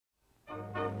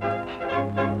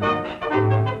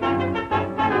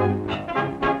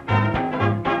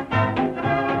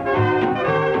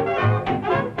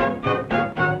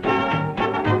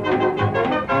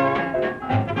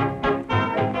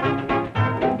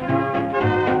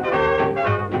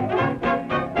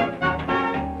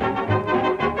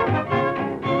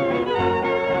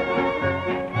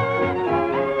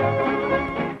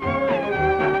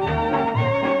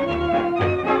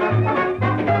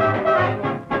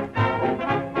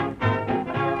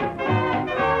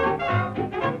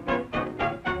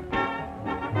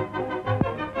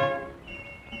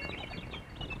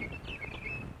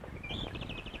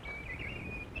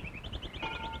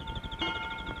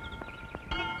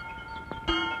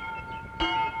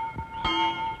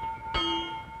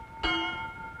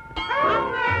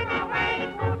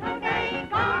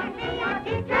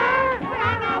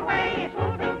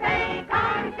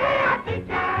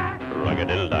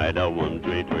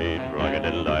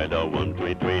Rock-a-diddle-ida, one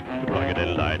tweet tweet.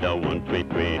 Rock-a-diddle-ida, one tweet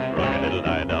tweet.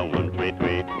 Rock-a-diddle-ida, one tweet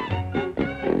tweet.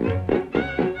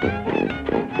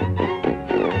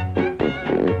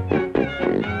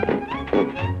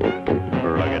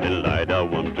 Rock-a-diddle-ida,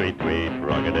 one tweet tweet.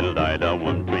 Rock-a-diddle-ida,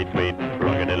 one tweet tweet.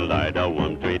 Rock-a-diddle-ida,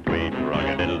 one tweet tweet.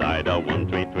 Rock-a-diddle-ida, one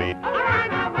tweet tweet.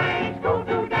 Run away, school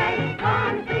today,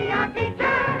 gonna see our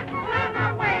teacher. Run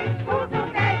away, school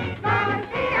today, gonna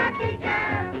see our teacher.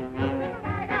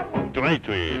 Tweet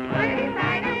tweet.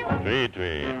 Tweet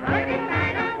tweet.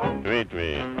 Tweet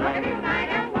tweet.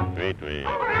 Tweet tweet.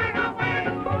 Run away,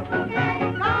 school today,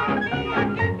 gonna see our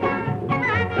teacher.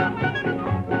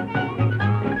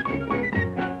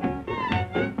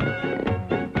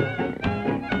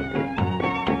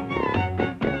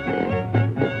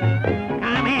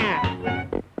 Come here.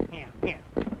 Here.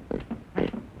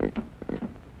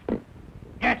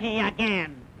 Dirty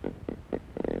again.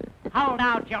 Hold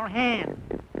out your hand.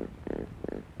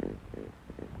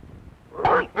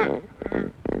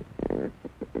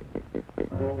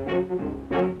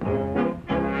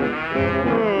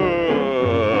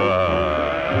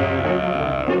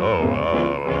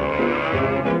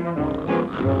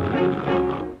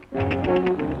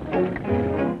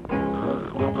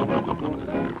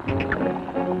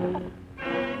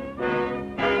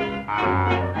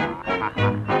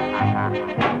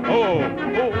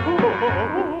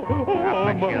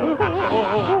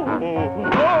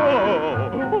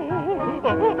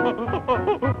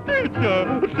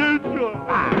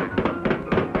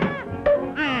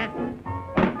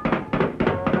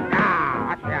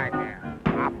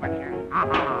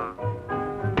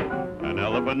 An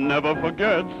elephant never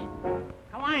forgets.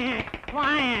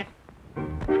 Quiet.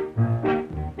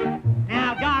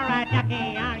 Now, Dora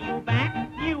Ducky, are you back?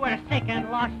 You were sick and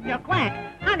lost your quack.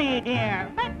 Honey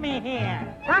dear, let me hear.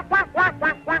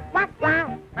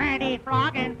 Freddy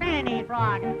Frog and Fanny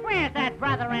Frog, where's that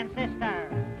brother and sister?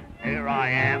 Here I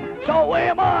am. So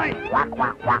am I.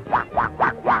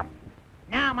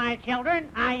 Now, my children,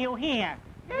 are you here?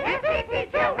 Yes,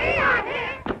 teacher, we are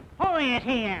here. Who is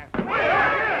here? We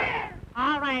are here.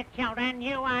 All right, children,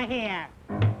 you are here.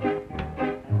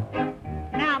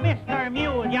 Now, Mr.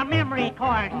 Mule, your memory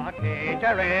course. Oh,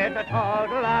 teacher, it's a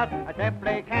total loss. I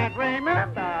simply can't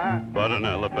remember. But an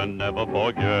elephant never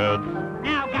forgets.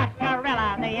 Now, Gus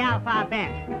Gorilla, the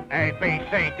alphabet. A, B,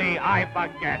 C, D, I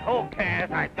forget. Who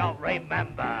cares? I don't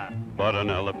remember. But an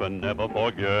elephant never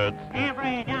forgets.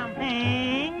 Every dumb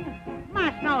thing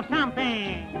must know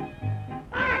something.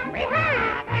 We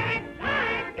have and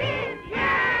time is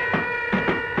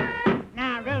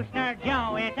Now, Rooster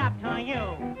Joe, it's up to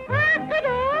you.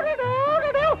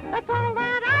 That's all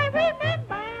that I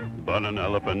remember. But an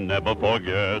elephant never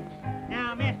forgets.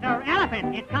 Now, Mr.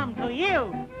 Elephant, it's come to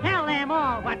you. Tell them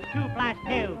all what's 2 plus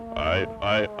 2. I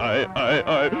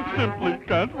simply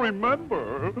can't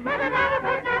remember. But an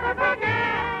elephant never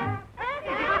forgets.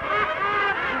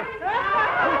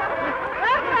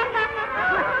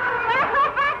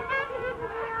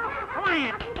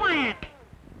 Quiet.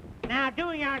 Now,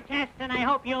 do your test, and I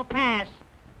hope you'll pass.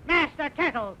 Master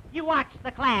Turtle, you watch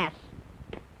the class.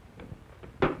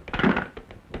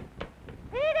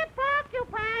 Peter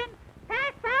Porcupine,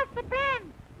 pass out the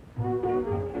pen.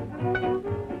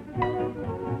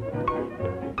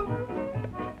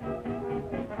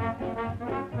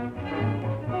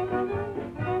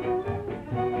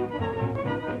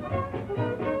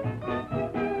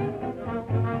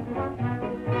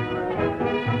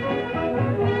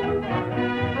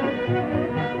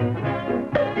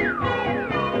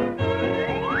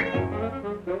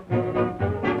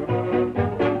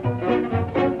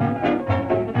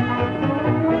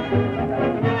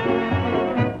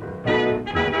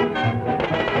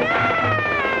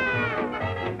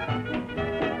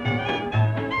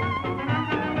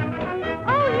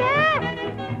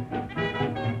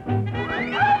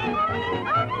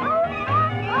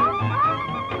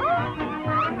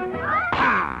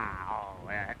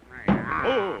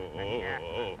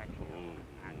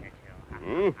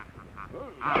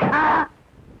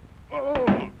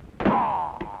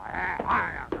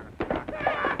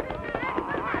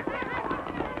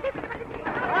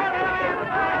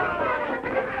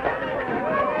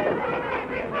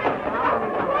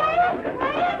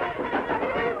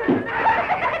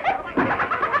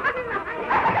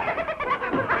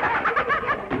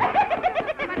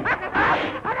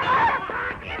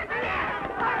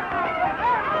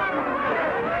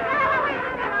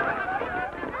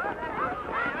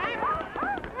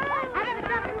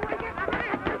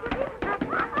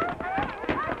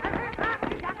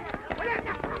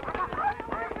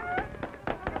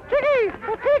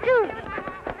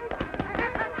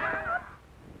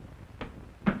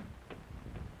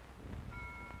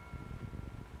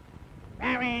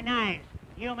 Very nice.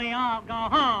 You may all go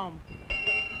home.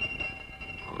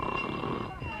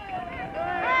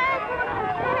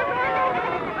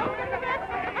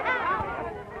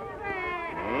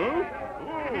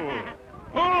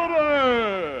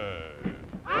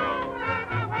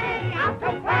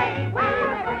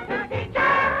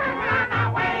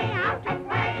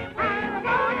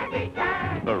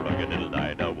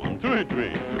 Rugged-a-diddle-ida, 1, 2,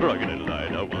 3.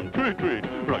 Rugged-a-diddle-ida, 1, 2, 3.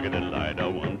 Rugged-a-diddle-ida,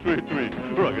 1, 2, 3.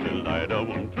 Rugged-a-diddle-ida,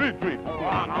 1, 2, 3.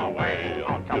 Run away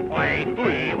out to play.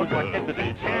 We were good to the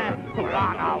teacher.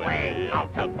 Run away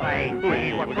out to play.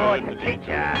 We were good to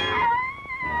teacher.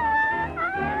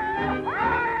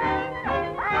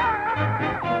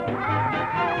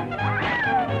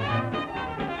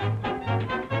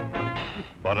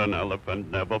 But an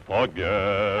elephant never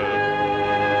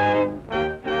forgets.